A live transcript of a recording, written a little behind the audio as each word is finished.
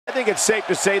I think it's safe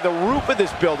to say the roof of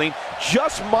this building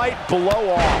just might blow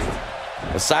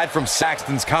off. Aside from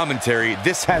Saxton's commentary,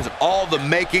 this has all the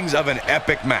makings of an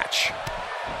epic match.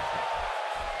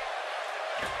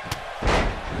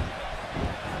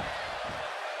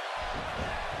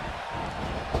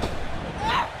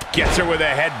 Gets her with a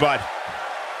headbutt.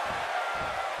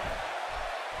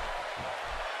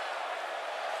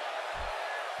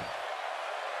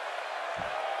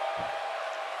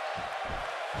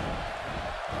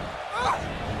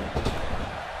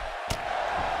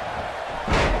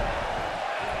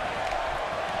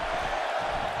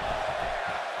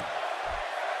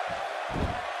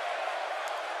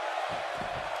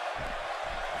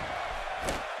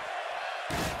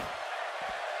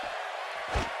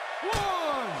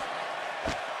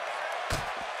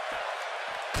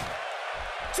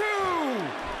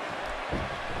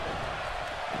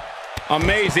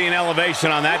 Amazing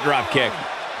elevation on that drop kick.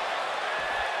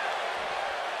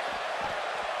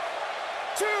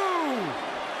 2,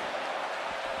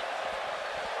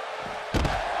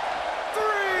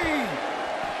 3,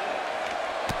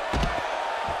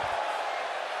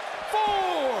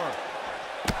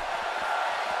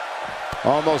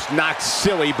 4. Almost knocked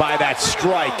silly by that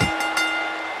strike.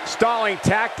 Stalling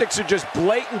tactics are just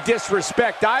blatant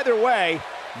disrespect. Either way,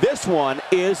 this one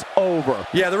is over.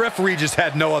 Yeah, the referee just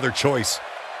had no other choice.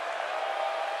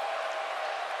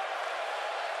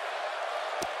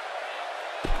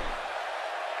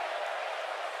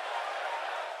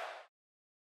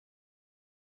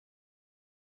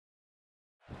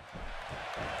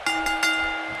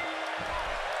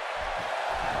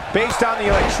 Based on the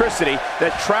electricity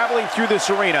that's traveling through this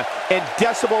arena and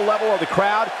decibel level of the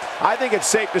crowd, I think it's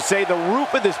safe to say the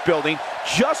roof of this building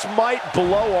just might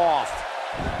blow off.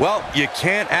 Well, you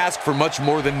can't ask for much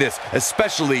more than this,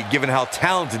 especially given how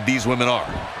talented these women are.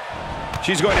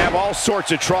 She's going to have all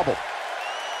sorts of trouble.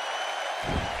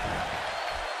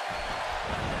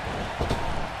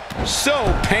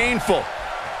 So painful.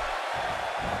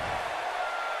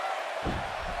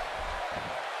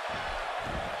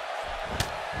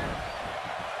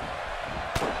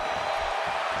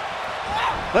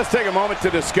 Let's take a moment to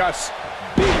discuss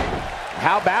B.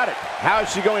 How about it? How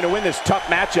is she going to win this tough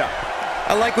matchup?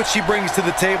 I like what she brings to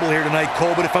the table here tonight,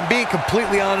 Cole, but if I'm being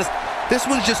completely honest, this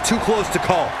one's just too close to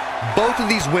call. Both of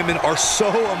these women are so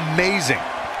amazing.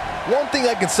 One thing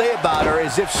I can say about her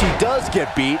is if she does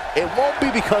get beat, it won't be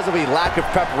because of a lack of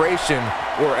preparation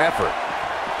or effort.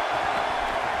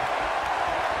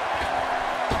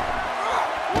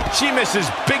 She misses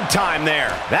big time there.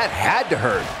 That had to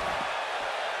hurt.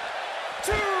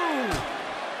 2,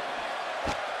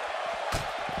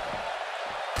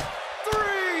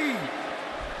 3.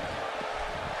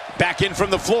 Back in from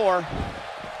the floor.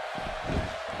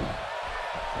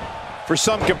 For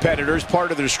some competitors,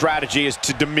 part of their strategy is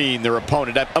to demean their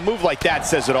opponent. A move like that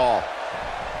says it all.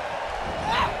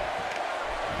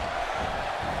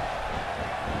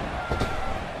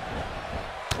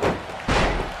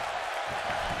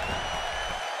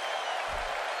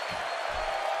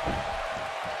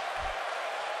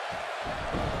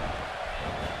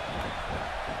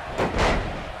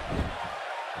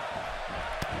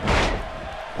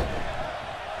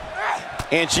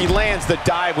 And she lands the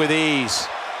dive with ease.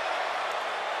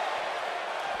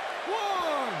 1,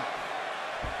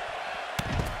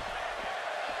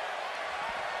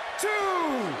 2,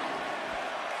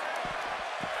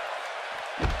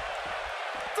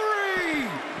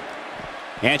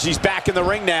 3. And she's back in the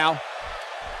ring now.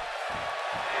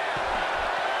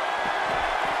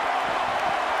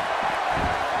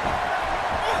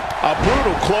 A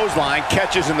brutal clothesline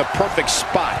catches in the perfect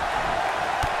spot.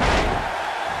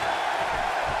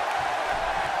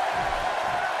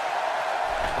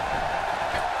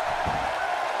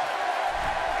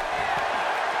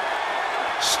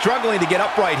 Struggling to get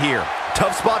upright here.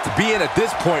 Tough spot to be in at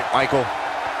this point, Michael.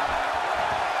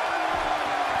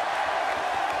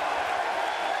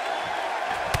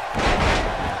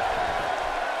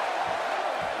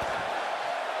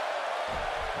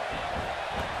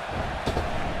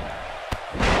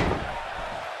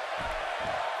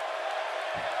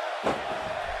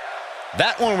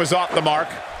 That one was off the mark.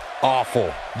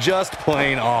 Awful. Just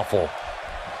plain awful.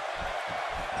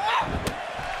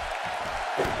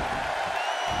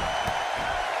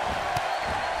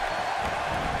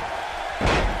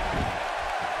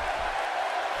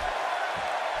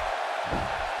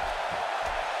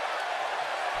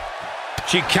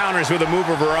 She counters with a move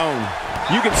of her own.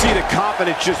 You can see the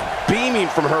confidence just beaming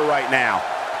from her right now.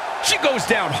 She goes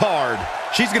down hard.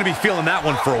 She's going to be feeling that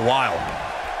one for a while.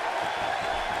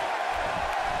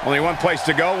 Only one place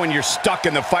to go when you're stuck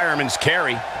in the fireman's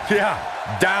carry. Yeah.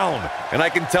 down. And I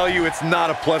can tell you it's not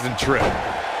a pleasant trip.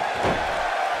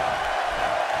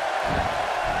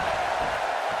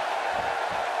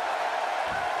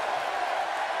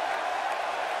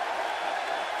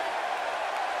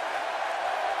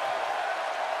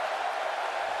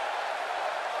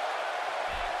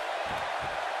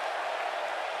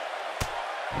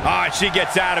 Ah, she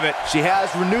gets out of it. She has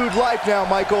renewed life now,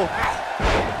 Michael.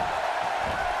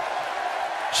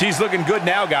 She's looking good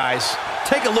now, guys.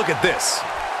 Take a look at this.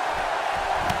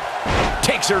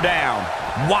 Takes her down.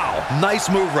 Wow, nice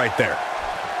move right there.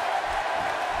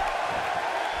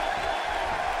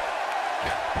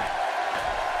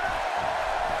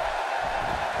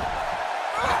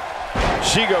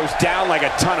 She goes down like a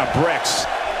ton of bricks.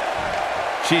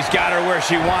 She's got her where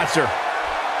she wants her.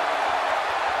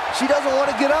 She doesn't want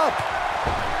to get up.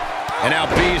 And now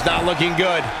B's not looking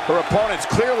good. Her opponent's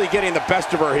clearly getting the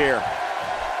best of her here.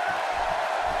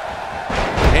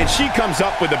 And she comes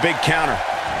up with a big counter.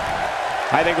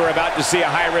 I think we're about to see a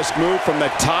high-risk move from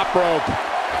the top rope.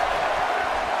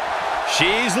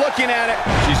 She's looking at it.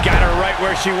 She's got her right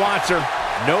where she wants her.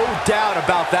 No doubt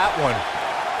about that one.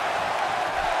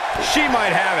 She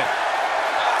might have it.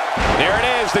 There it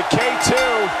is, the K2.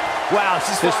 Wow,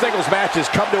 this singles match has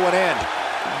come to an end.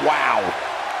 Wow.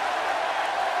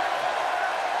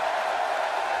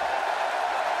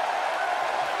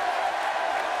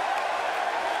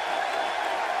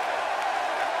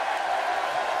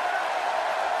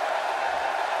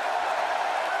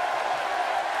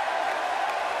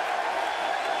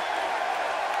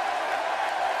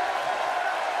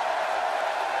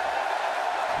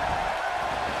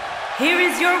 Here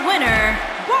is your winner,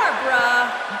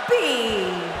 Barbara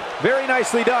B. Very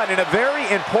nicely done, and a very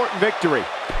important victory.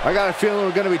 I got a feeling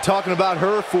we're going to be talking about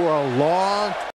her for a long